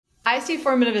I see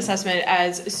formative assessment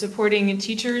as supporting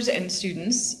teachers and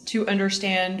students to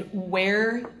understand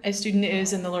where a student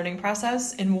is in the learning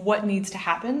process and what needs to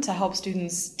happen to help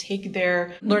students take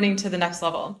their learning to the next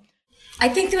level. I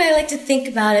think the way I like to think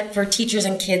about it for teachers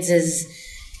and kids is,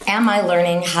 am I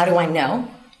learning? How do I know?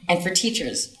 And for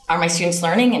teachers, are my students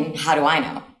learning and how do I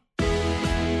know?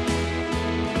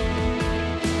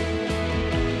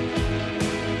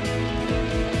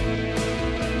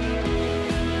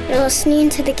 You're listening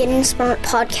to the Getting Smart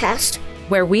podcast,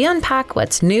 where we unpack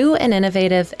what's new and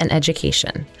innovative in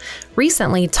education.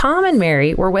 Recently, Tom and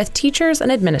Mary were with teachers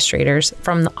and administrators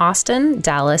from the Austin,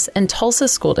 Dallas, and Tulsa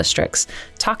school districts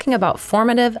talking about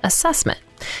formative assessment.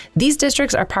 These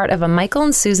districts are part of a Michael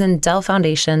and Susan Dell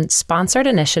Foundation sponsored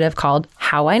initiative called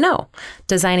How I Know,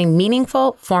 designing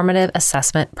meaningful formative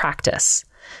assessment practice.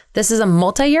 This is a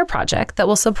multi-year project that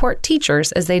will support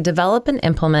teachers as they develop and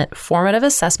implement formative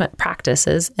assessment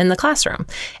practices in the classroom,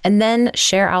 and then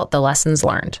share out the lessons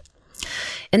learned.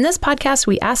 In this podcast,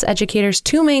 we ask educators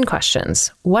two main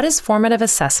questions. What is formative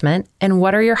assessment, and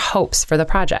what are your hopes for the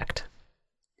project?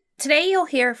 Today, you'll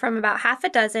hear from about half a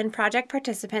dozen project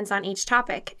participants on each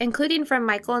topic, including from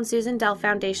Michael and Susan Dell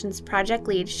Foundation's project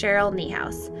lead, Cheryl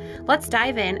Niehaus. Let's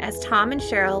dive in as Tom and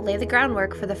Cheryl lay the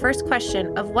groundwork for the first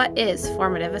question of what is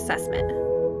formative assessment.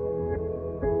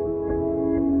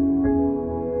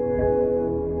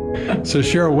 So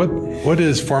Cheryl, what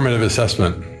is formative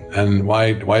assessment and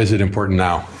why is it important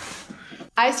now?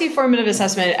 I see formative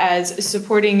assessment as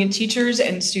supporting teachers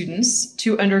and students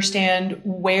to understand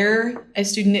where a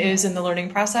student is in the learning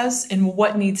process and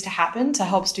what needs to happen to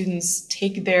help students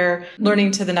take their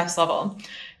learning to the next level.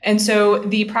 And so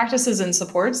the practices and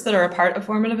supports that are a part of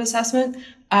formative assessment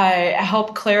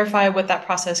help clarify what that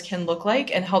process can look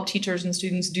like and help teachers and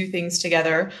students do things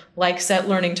together, like set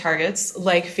learning targets,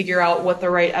 like figure out what the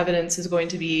right evidence is going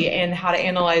to be and how to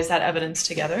analyze that evidence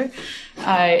together.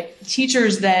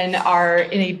 Teachers then are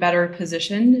in a better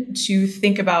position to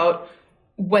think about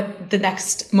what the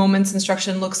next moment's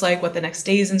instruction looks like, what the next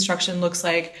day's instruction looks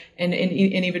like, and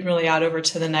even really out over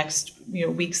to the next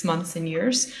weeks, months, and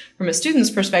years. From a student's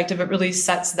perspective, it really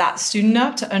sets that student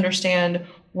up to understand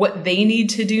what they need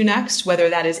to do next, whether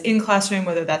that is in classroom,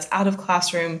 whether that's out of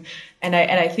classroom. And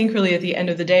I think really at the end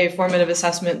of the day, formative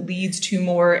assessment leads to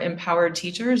more empowered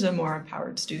teachers and more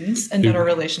empowered students and better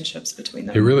relationships between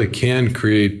them. It really can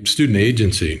create student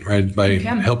agency, right? By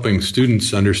helping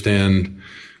students understand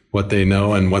what they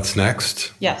know and what's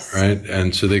next. Yes. Right?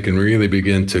 And so they can really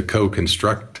begin to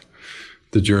co-construct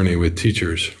the journey with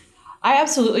teachers. I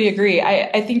absolutely agree.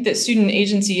 I think that student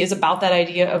agency is about that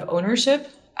idea of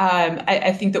ownership.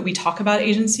 I think that we talk about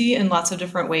agency in lots of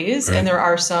different ways, right. And there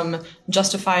are some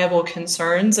justifiable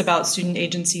concerns about student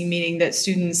agency, meaning that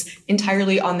students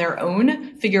entirely on their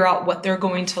own figure out what they're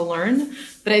going to learn.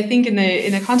 But I think in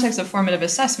the context of formative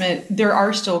assessment, there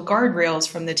are still guardrails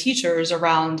from the teachers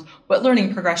around what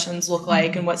learning progressions look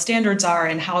like and what standards are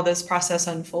and how this process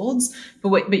unfolds.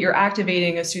 But you're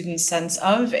activating a student's sense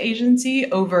of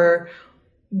agency over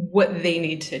what they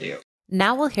need to do.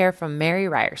 Now we'll hear from Mary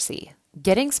Ryersey,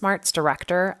 Getting Smart's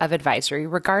Director of Advisory,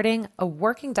 regarding a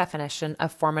working definition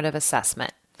of formative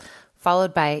assessment,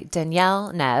 followed by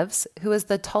Danielle Neves, who is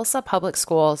the Tulsa Public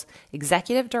Schools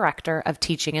Executive Director of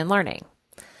Teaching and Learning.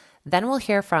 Then we'll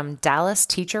hear from Dallas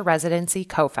Teacher Residency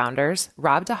co-founders,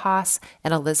 Rob DeHaas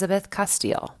and Elizabeth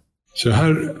Castile. So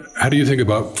how do you think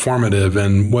about formative,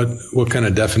 and what kind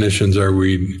of definitions are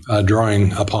we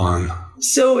drawing upon?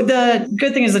 So the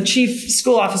good thing is the chief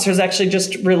school officer has actually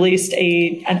just released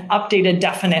an updated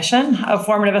definition of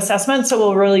formative assessment. So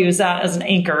we'll really use that as an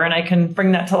anchor, and I can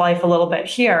bring that to life a little bit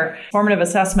here. Formative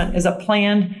assessment is a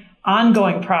planned,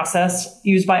 ongoing process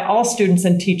used by all students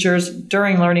and teachers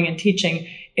during learning and teaching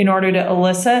in order to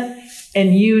elicit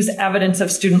and use evidence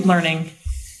of student learning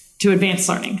to advance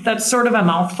learning. That's sort of a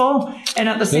mouthful. And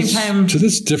at the same time... So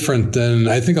that's different than,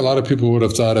 I think a lot of people would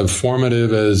have thought of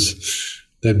formative as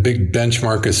that big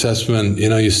benchmark assessment.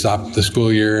 You stop the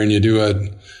school year and you do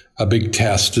a big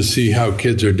test to see how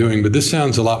kids are doing. But this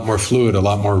sounds a lot more fluid, a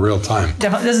lot more real time.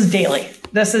 Definitely.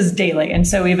 This is daily. And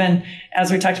so even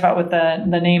as we talked about with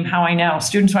the name How I Know,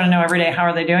 students want to know every day, how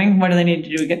are they doing? What do they need to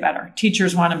do to get better?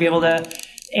 Teachers want to be able to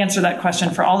answer that question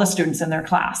for all the students in their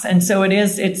class. And so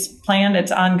it's planned,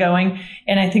 it's ongoing.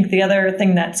 And I think the other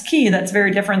thing that's key, that's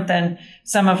very different than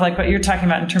some of like what you're talking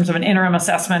about in terms of an interim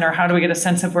assessment or how do we get a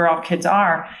sense of where all kids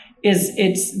are,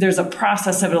 is there's a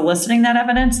process of eliciting that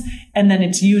evidence, and then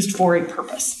it's used for a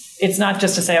purpose. It's not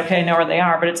just to say, okay, I know where they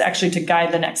are, but it's actually to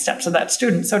guide the next steps of that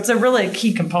student. So it's a really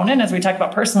key component as we talk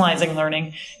about personalizing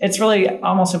learning. It's really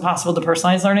almost impossible to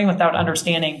personalize learning without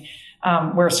understanding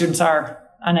where students are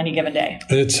on any given day.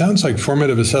 And it sounds like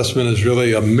formative assessment is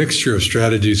really a mixture of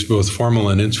strategies, both formal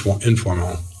and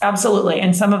informal. Absolutely.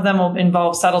 And some of them will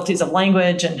involve subtleties of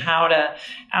language and how to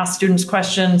ask students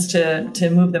questions to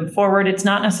move them forward. It's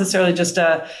not necessarily just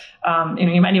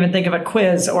you might even think of a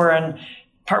quiz or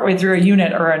partway through a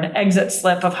unit or an exit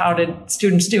slip of how did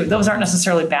students do. Those aren't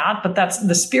necessarily bad, but that's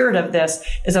the spirit of this,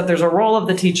 is that there's a role of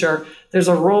the teacher, there's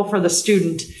a role for the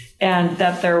student, and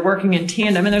that they're working in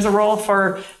tandem. And there's a role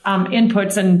for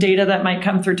inputs and data that might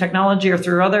come through technology or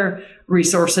through other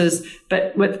resources,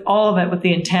 but with all of it with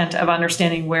the intent of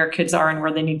understanding where kids are and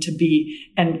where they need to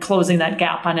be and closing that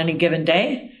gap on any given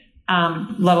day,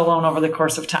 let alone over the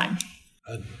course of time.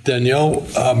 Danielle,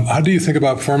 how do you think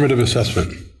about formative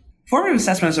assessment? Formative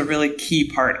assessment is a really key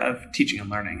part of teaching and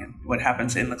learning and what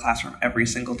happens in the classroom every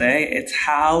single day. It's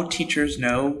how teachers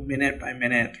know minute by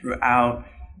minute throughout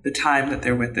the time that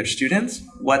they're with their students,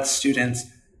 what students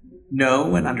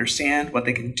know and understand, what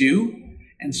they can do,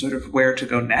 and sort of where to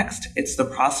go next. It's the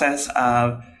process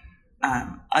of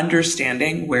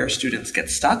understanding where students get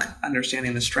stuck,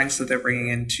 understanding the strengths that they're bringing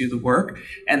into the work,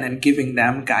 and then giving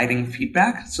them guiding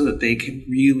feedback so that they can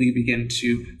really begin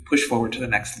to push forward to the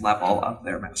next level of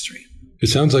their mastery. It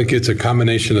sounds like it's a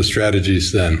combination of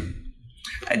strategies then.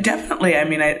 Definitely. I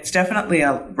mean, it's definitely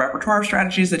a repertoire of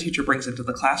strategies the teacher brings into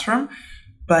the classroom,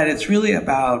 but it's really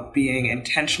about being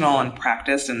intentional and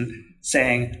practiced and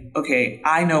saying, okay,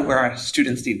 I know where our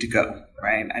students need to go,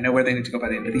 right? I know where they need to go by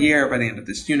the end of the year, by the end of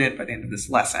this unit, by the end of this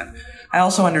lesson. I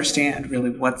also understand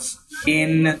really what's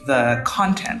in the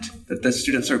content that the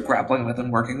students are grappling with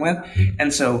and working with.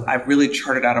 And so I've really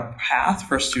charted out a path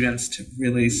for students to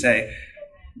really say,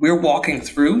 we're walking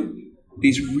through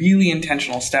these really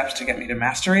intentional steps to get me to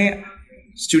mastery.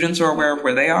 Students are aware of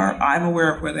where they are. I'm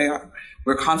aware of where they are.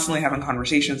 We're constantly having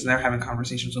conversations, and they're having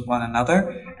conversations with one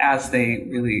another as they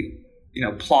really,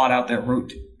 plot out their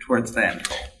route towards the end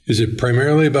goal. Is it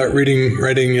primarily about reading,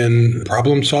 writing, and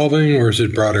problem solving, or is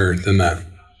it broader than that?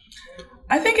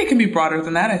 I think it can be broader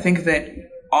than that. I think that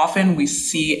often we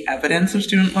see evidence of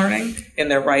student learning in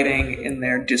their writing, in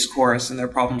their discourse, in their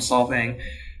problem solving.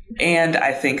 And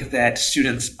I think that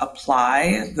students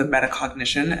apply the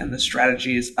metacognition and the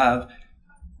strategies of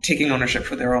taking ownership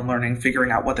for their own learning,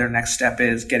 figuring out what their next step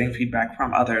is, getting feedback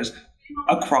from others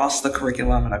across the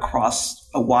curriculum and across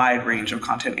a wide range of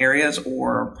content areas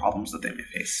or problems that they may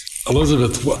face.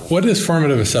 Elizabeth, what is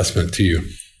formative assessment to you?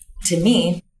 To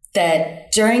me,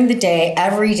 that during the day,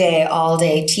 every day, all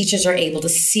day, teachers are able to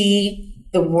see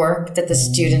the work that the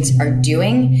students are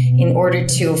doing in order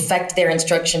to affect their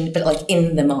instruction, but like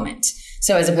in the moment.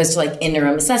 So as opposed to like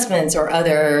interim assessments or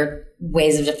other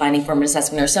ways of defining formative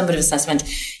assessment or summative assessment,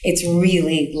 it's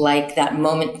really like that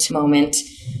moment-to-moment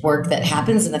work that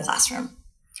happens in the classroom.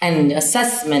 And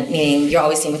assessment, meaning you're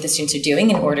always seeing what the students are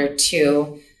doing in order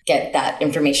to get that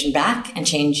information back and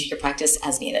change your practice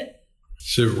as needed.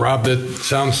 So, Rob, that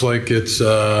sounds like it's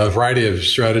a variety of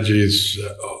strategies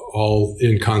all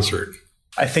in concert.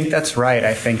 I think that's right.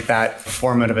 I think that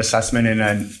formative assessment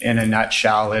in a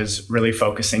nutshell is really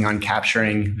focusing on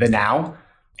capturing the now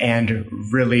and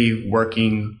really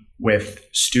working with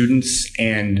students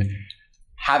and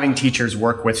having teachers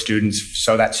work with students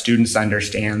so that students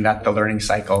understand that the learning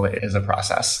cycle is a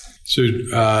process.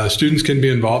 So students can be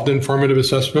involved in formative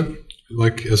assessment,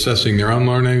 like assessing their own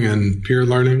learning and peer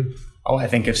learning? Oh, I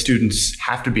think if students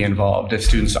have to be involved, if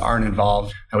students aren't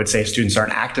involved, I would say if students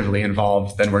aren't actively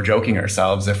involved, then we're joking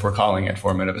ourselves if we're calling it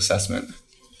formative assessment.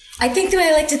 I think the way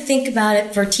I like to think about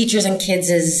it for teachers and kids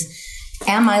is,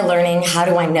 am I learning? How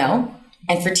do I know?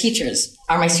 And for teachers,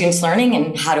 are my students learning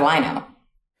and how do I know?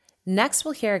 Next,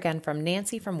 we'll hear again from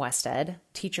Nancy from Wested,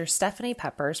 teacher Stephanie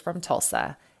Peppers from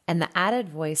Tulsa, and the added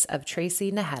voice of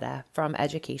Tracy Naheda from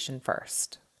Education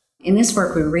First. In this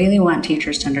work, we really want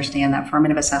teachers to understand that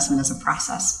formative assessment is a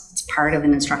process. It's part of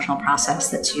an instructional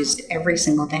process that's used every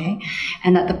single day,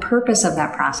 and that the purpose of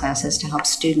that process is to help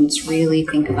students really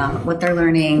think about what they're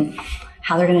learning,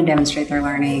 how they're going to demonstrate their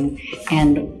learning,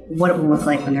 and what it will look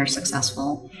like when they're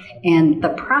successful. And the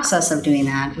process of doing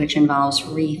that, which involves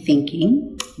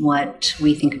rethinking what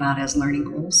we think about as learning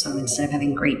goals. So instead of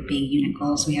having great big unit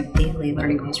goals, we have daily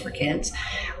learning goals for kids.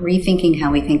 Rethinking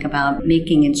how we think about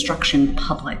making instruction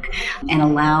public and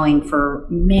allowing for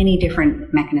many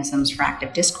different mechanisms for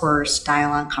active discourse,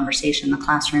 dialogue, conversation in the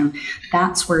classroom.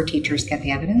 That's where teachers get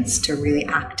the evidence to really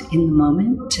act in the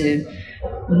moment, to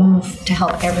move, to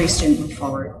help every student move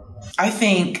forward. I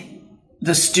think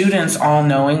the students all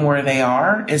knowing where they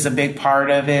are is a big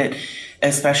part of it,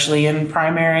 especially in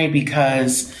primary,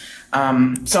 because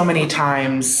so many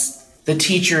times the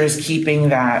teacher is keeping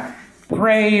that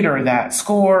grade or that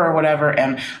score or whatever.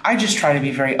 And I just try to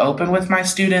be very open with my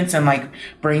students and like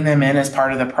bring them in as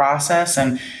part of the process.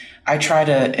 And I try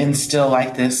to instill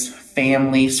like this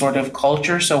family sort of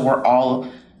culture. So we're all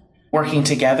working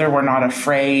together. We're not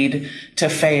afraid to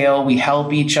fail. We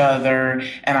help each other.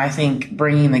 And I think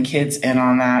bringing the kids in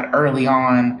on that early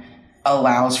on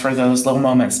allows for those little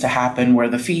moments to happen where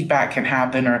the feedback can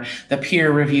happen or the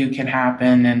peer review can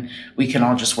happen and we can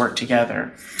all just work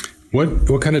together.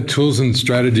 What kind of tools and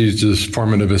strategies does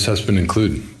formative assessment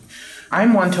include?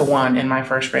 I'm one-to-one in my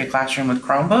first grade classroom with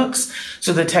Chromebooks.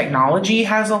 So the technology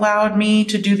has allowed me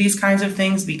to do these kinds of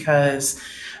things because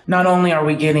not only are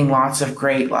we getting lots of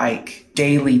great like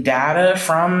daily data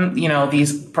from,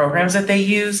 these programs that they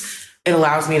use, it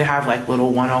allows me to have like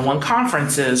little one-on-one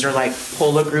conferences or like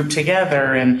pull a group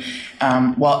together and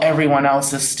while everyone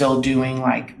else is still doing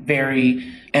like very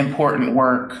important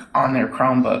work on their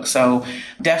Chromebook. So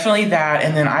definitely that.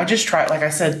 And then I just try, like I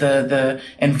said, the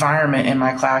environment in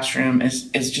my classroom is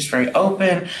just very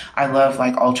open. I love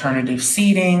like alternative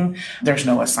seating. There's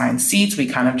no assigned seats. We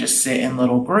kind of just sit in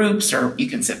little groups or you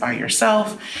can sit by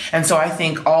yourself. And so I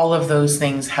think all of those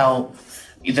things help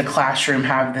the classroom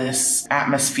have this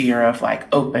atmosphere of like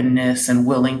openness and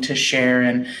willing to share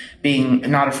and being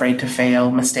not afraid to fail.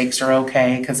 Mistakes are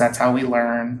okay because that's how we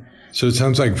learn. So it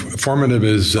sounds like formative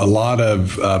is a lot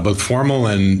of both formal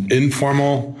and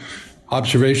informal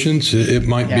observations. It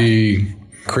might be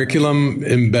curriculum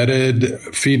embedded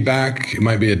feedback. It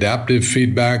might be adaptive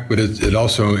feedback, but it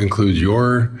also includes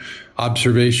your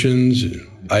observations,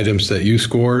 items that you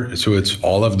score. So it's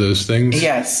all of those things?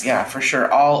 Yes, yeah, for sure.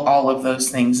 All of those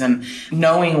things. And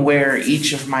knowing where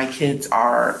each of my kids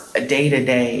are day to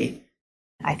day.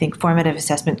 I think formative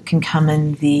assessment can come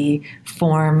in the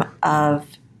form of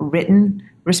written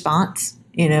response,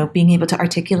 being able to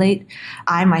articulate.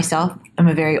 I myself am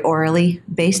a very orally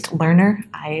based learner.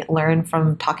 I learn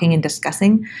from talking and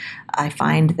discussing. I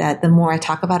find that the more I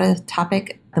talk about a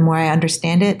topic, the more I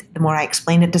understand it, the more I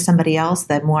explain it to somebody else,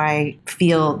 the more I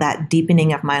feel that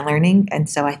deepening of my learning. And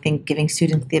so I think giving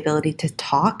students the ability to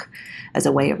talk as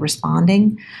a way of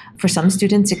responding. For some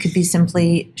students, it could be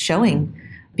simply showing,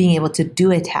 being able to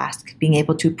do a task, being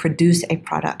able to produce a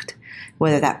product,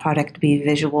 whether that product be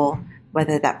visual,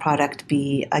 whether that product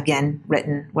be, again,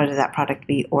 written, whether that product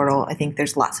be oral. I think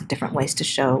there's lots of different ways to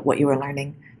show what you were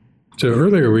learning. So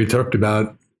earlier we talked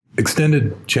about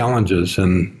extended challenges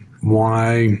and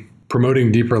why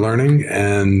promoting deeper learning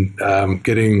and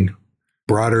getting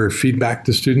broader feedback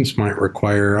to students might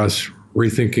require us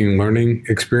rethinking learning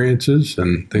experiences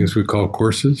and things we call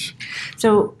courses.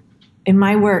 So in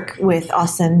my work with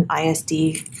Austin ISD,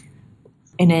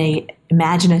 in a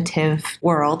imaginative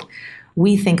world,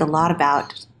 we think a lot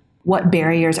about what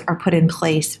barriers are put in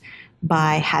place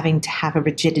by having to have a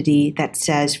rigidity that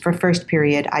says, for first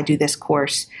period, I do this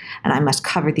course and I must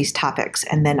cover these topics.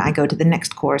 And then I go to the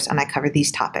next course and I cover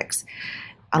these topics.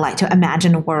 I like to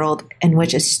imagine a world in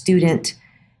which a student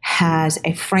has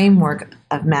a framework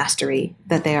of mastery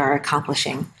that they are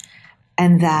accomplishing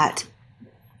and that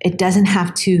it doesn't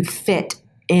have to fit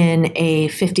in a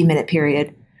 50-minute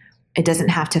period. It doesn't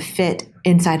have to fit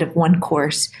inside of one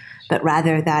course, but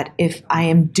rather that if I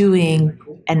am doing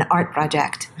an art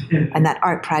project and that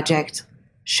art project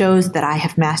shows that I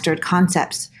have mastered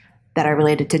concepts that are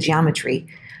related to geometry,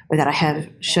 or that I have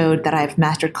showed that I've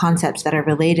mastered concepts that are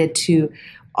related to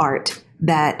art,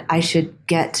 that I should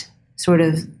get sort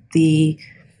of the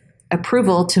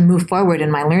approval to move forward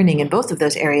in my learning in both of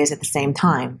those areas at the same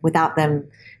time without them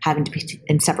having to be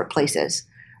in separate places.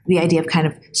 The idea of kind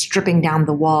of stripping down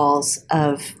the walls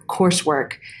of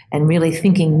coursework and really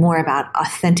thinking more about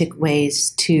authentic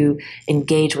ways to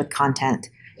engage with content.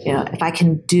 If I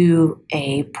can do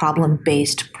a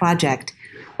problem-based project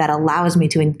that allows me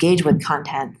to engage with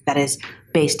content that is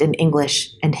based in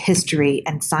English and history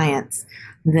and science,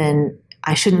 then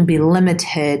I shouldn't be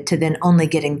limited to then only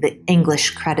getting the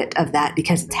English credit of that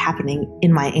because it's happening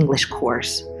in my English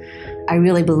course. I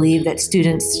really believe that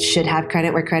students should have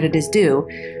credit where credit is due,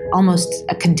 almost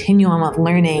a continuum of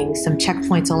learning, some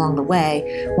checkpoints along the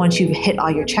way. Once you've hit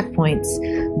all your checkpoints,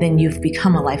 then you've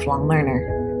become a lifelong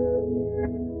learner.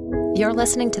 You're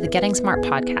listening to the Getting Smart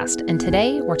podcast, and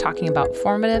today we're talking about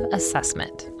formative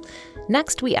assessment.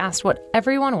 Next, we asked what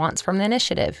everyone wants from the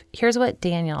initiative. Here's what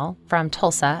Daniel from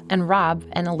Tulsa and Rob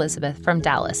and Elizabeth from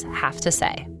Dallas have to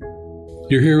say.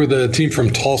 You're here with a team from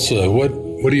Tulsa.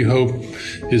 What do you hope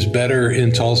is better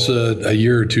in Tulsa a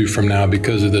year or two from now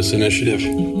because of this initiative?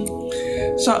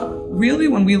 So really,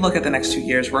 when we look at the next 2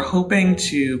 years, we're hoping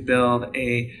to build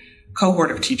a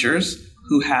cohort of teachers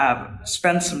who have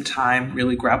spent some time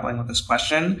really grappling with this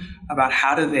question about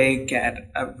how do they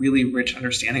get a really rich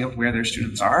understanding of where their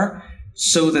students are,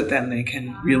 so that then they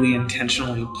can really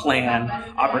intentionally plan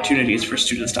opportunities for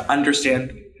students to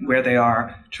understand where they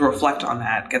are, to reflect on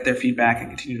that, get their feedback, and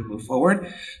continue to move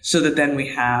forward, so that then we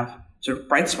have sort of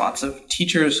bright spots of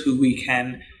teachers who we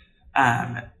can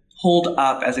hold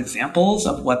up as examples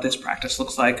of what this practice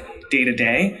looks like day to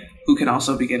day, who can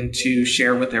also begin to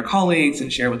share with their colleagues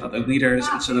and share with other leaders,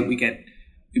 and so that we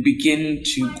begin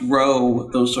to grow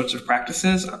those sorts of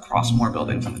practices across more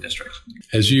buildings in the district.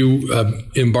 As you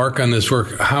embark on this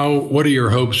work, what are your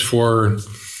hopes for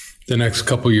the next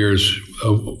couple years?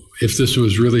 If this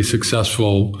was really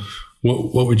successful,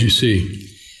 what would you see?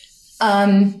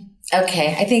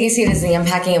 Okay, I think I see it as the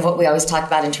unpacking of what we always talk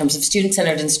about in terms of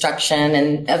student-centered instruction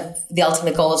and of the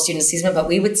ultimate goal of student achievement, but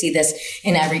we would see this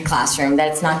in every classroom, that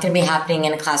it's not going to be happening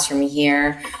in a classroom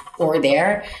here or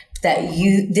there, that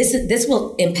this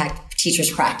will impact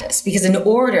teachers' practice. Because in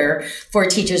order for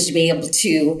teachers to be able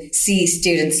to see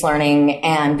students learning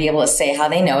and be able to say how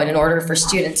they know it, in order for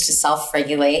students to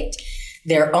self-regulate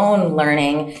their own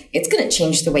learning, it's going to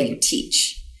change the way you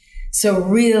teach. So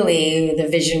really, the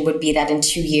vision would be that in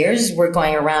 2 years, we're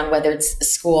going around, whether it's a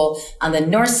school on the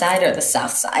north side or the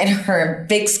south side, or a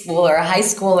big school or a high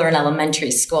school or an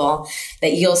elementary school,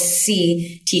 that you'll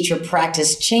see teacher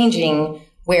practice changing,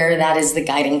 where that is the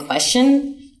guiding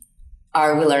question.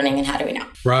 Are we learning, and how do we know?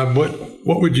 Rob,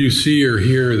 what would you see or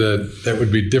hear that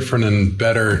would be different and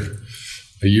better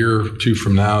a year or two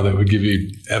from now that would give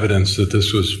you evidence that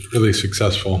this was really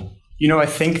successful? I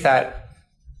think that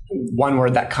one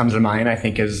word that comes to mind, I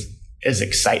think, is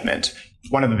excitement.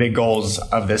 One of the big goals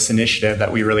of this initiative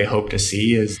that we really hope to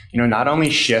see is, not only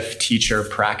shift teacher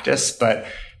practice, but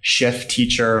shift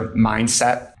teacher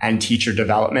mindset and teacher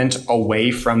development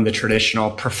away from the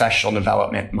traditional professional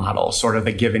development model, sort of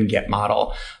the give and get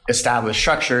model. Establish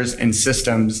structures and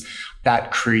systems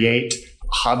that create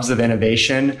hubs of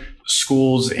innovation,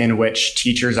 schools in which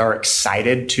teachers are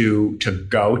excited to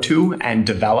go to and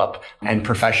develop and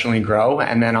professionally grow.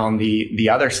 And then on the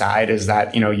other side is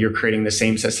that, you're creating the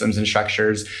same systems and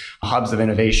structures, hubs of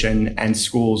innovation, and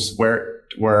schools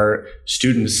where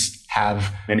students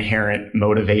have inherent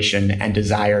motivation and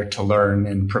desire to learn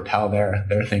and propel their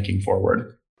thinking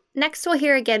forward. Next, we'll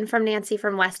hear again from Nancy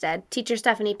from West Ed, teacher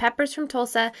Stephanie Peppers from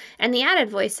Tulsa, and the added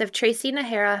voice of Tracy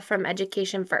Nahara from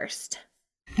Education First.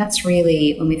 That's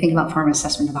really, when we think about formative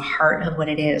assessment, at the heart of what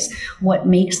it is. What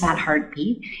makes that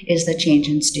heartbeat is the change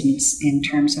in students in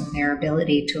terms of their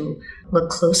ability to look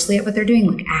closely at what they're doing,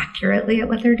 look accurately at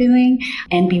what they're doing,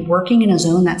 and be working in a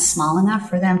zone that's small enough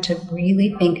for them to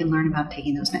really think and learn about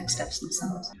taking those next steps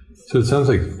themselves. So it sounds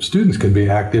like students can be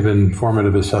active in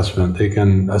formative assessment. They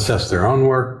can assess their own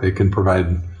work. They can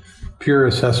provide peer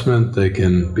assessment. They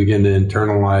can begin to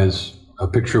internalize a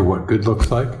picture of what good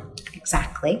looks like.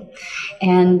 Exactly.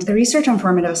 And the research on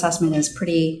formative assessment is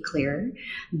pretty clear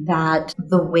that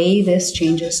the way this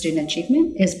changes student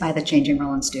achievement is by the changing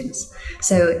role in students.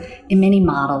 So in many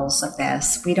models of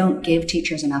this, we don't give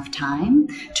teachers enough time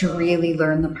to really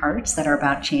learn the parts that are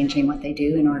about changing what they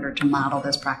do in order to model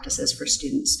those practices for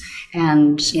students.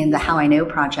 And in the How I Know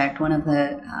project, one of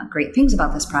the great things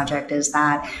about this project is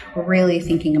that we're really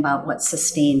thinking about what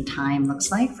sustained time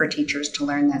looks like for teachers to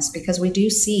learn this, because we do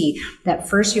see that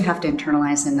first you have to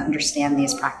internalize and understand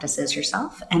these practices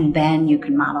yourself, and then you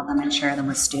can model them and share them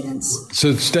with students.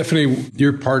 So Stephanie,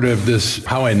 you're part of this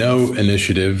How I Know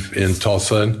initiative in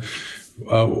Tulsa.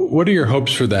 What are your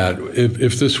hopes for that?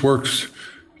 If this works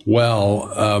well,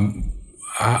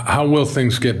 how will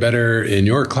things get better in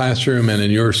your classroom and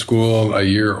in your school a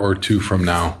year or two from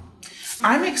now?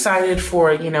 I'm excited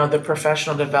for, the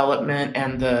professional development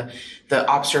and the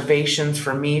observations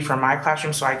for me, for my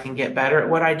classroom, so I can get better at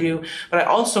what I do. But I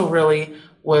also really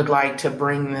would like to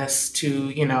bring this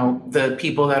to, the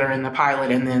people that are in the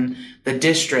pilot and then the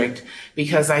district,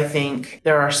 because I think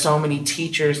there are so many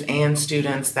teachers and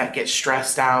students that get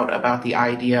stressed out about the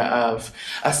idea of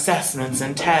assessments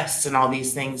and tests and all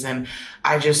these things. And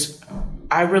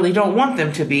I really don't want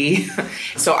them to be.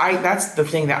 So that's the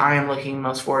thing that I am looking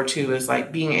most forward to, is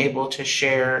like being able to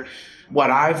share what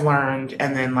I've learned,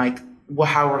 and then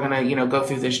how we're going to, go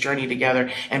through this journey together,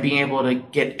 and being able to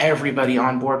get everybody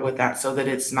on board with that so that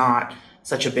it's not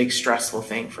such a big stressful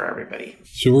thing for everybody.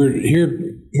 So we're here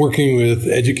working with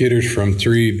educators from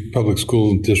 3 public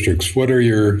school districts. What are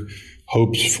your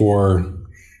hopes for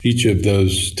each of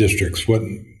those districts? What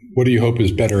do you hope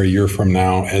is better a year from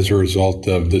now as a result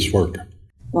of this work?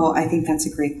 Well, I think that's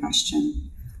a great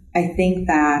question. I think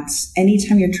that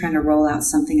anytime you're trying to roll out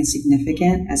something as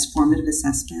significant as formative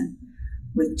assessment,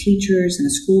 with teachers in a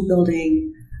school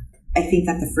building, I think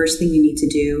that the first thing you need to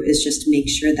do is just make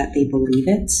sure that they believe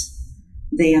it.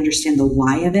 They understand the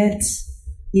why of it.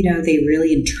 They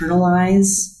really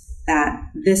internalize that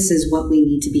this is what we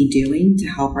need to be doing to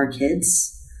help our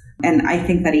kids. And I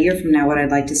think that a year from now, what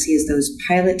I'd like to see is those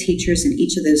pilot teachers in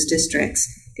each of those districts.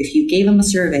 If you gave them a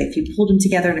survey, if you pulled them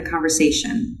together in a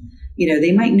conversation,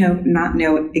 they might not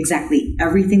know exactly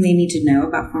everything they need to know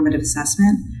about formative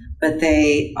assessment, but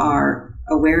they are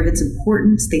aware of its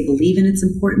importance, they believe in its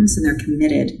importance, and they're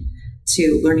committed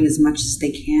to learning as much as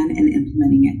they can and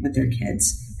implementing it with their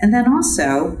kids. And then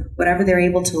also, whatever they're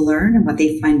able to learn and what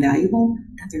they find valuable,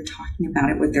 that they're talking about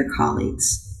it with their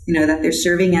colleagues. That they're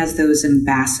serving as those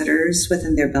ambassadors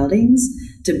within their buildings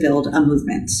to build a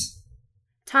movement.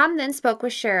 Tom then spoke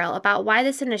with Cheryl about why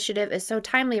this initiative is so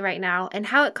timely right now and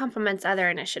how it complements other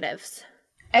initiatives.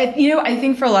 I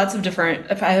think for lots of different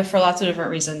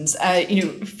reasons.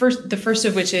 The first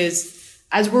of which is,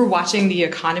 as we're watching the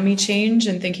economy change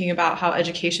and thinking about how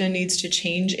education needs to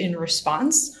change in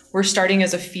response, we're starting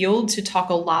as a field to talk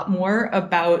a lot more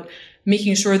about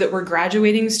making sure that we're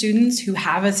graduating students who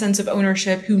have a sense of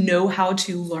ownership, who know how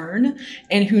to learn,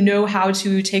 and who know how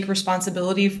to take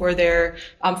responsibility for their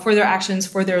actions,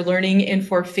 for their learning, and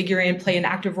for figuring and play an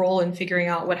active role in figuring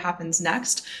out what happens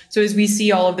next. So as we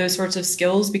see all of those sorts of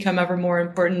skills become ever more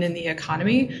important in the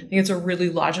economy, I think it's a really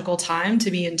logical time to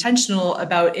be intentional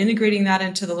about integrating that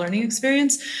into the learning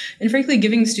experience, and frankly,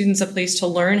 giving students a place to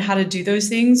learn how to do those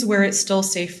things where it's still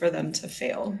safe for them to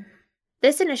fail.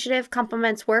 This initiative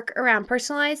complements work around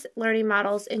personalized learning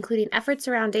models, including efforts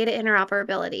around data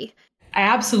interoperability. I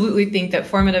absolutely think that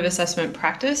formative assessment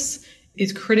practice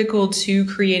is critical to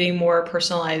creating more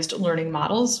personalized learning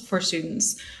models for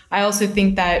students. I also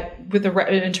think that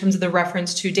in terms of the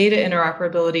reference to data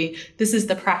interoperability, this is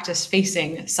the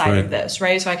practice-facing side of this,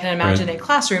 right? So I can imagine a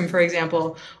classroom, for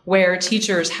example, where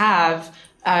teachers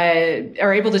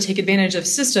are able to take advantage of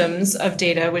systems of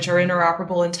data which are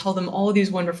interoperable and tell them all of these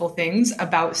wonderful things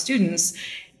about students.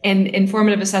 And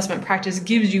informative assessment practice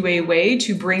gives you a way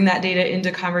to bring that data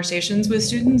into conversations with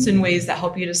students in ways that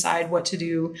help you decide what to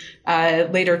do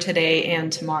later today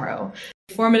and tomorrow.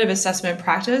 Formative assessment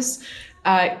practice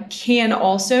can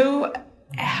also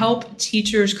help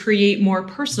teachers create more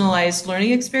personalized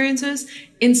learning experiences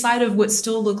inside of what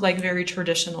still look like very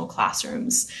traditional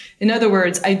classrooms. In other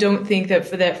words, I don't think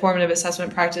that formative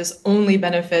assessment practice only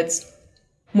benefits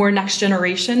more next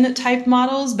generation type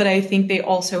models, but I think they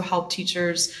also help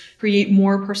teachers create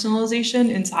more personalization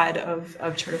inside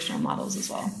of traditional models as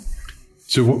well.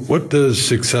 So what does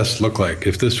success look like?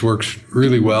 If this works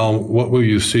really well, what will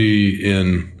you see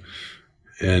in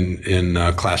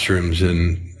classrooms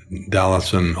in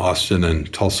Dallas and Austin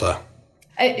and Tulsa?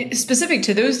 Specific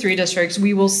to those three districts,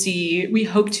 we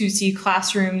hope to see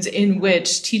classrooms in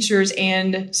which teachers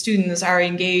and students are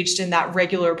engaged in that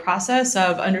regular process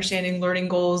of understanding learning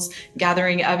goals,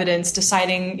 gathering evidence,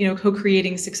 deciding,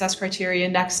 co-creating success criteria,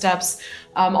 next steps,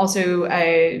 also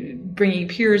bringing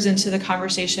peers into the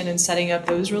conversation and setting up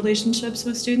those relationships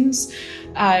with students.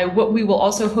 What we will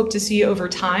also hope to see over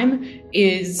time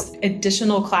is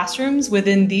additional classrooms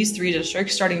within these three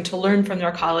districts starting to learn from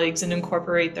their colleagues and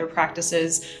incorporate their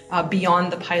practices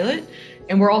beyond the pilot.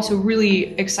 And we're also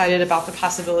really excited about the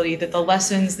possibility that the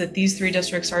lessons that these three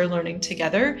districts are learning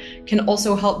together can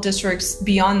also help districts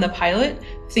beyond the pilot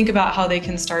think about how they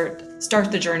can start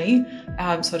the journey,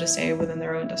 so to say, within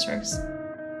their own districts.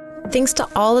 Thanks to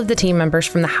all of the team members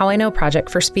from the How I Know Project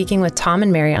for speaking with Tom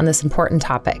and Mary on this important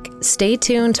topic. Stay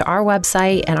tuned to our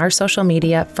website and our social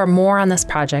media for more on this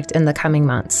project in the coming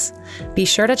months. Be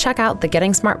sure to check out the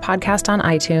Getting Smart podcast on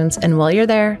iTunes, and while you're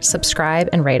there, subscribe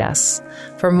and rate us.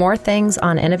 For more things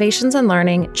on innovations and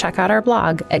learning, check out our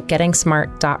blog at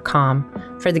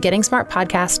gettingsmart.com. For the Getting Smart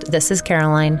podcast, this is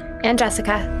Caroline and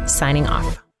Jessica signing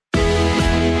off.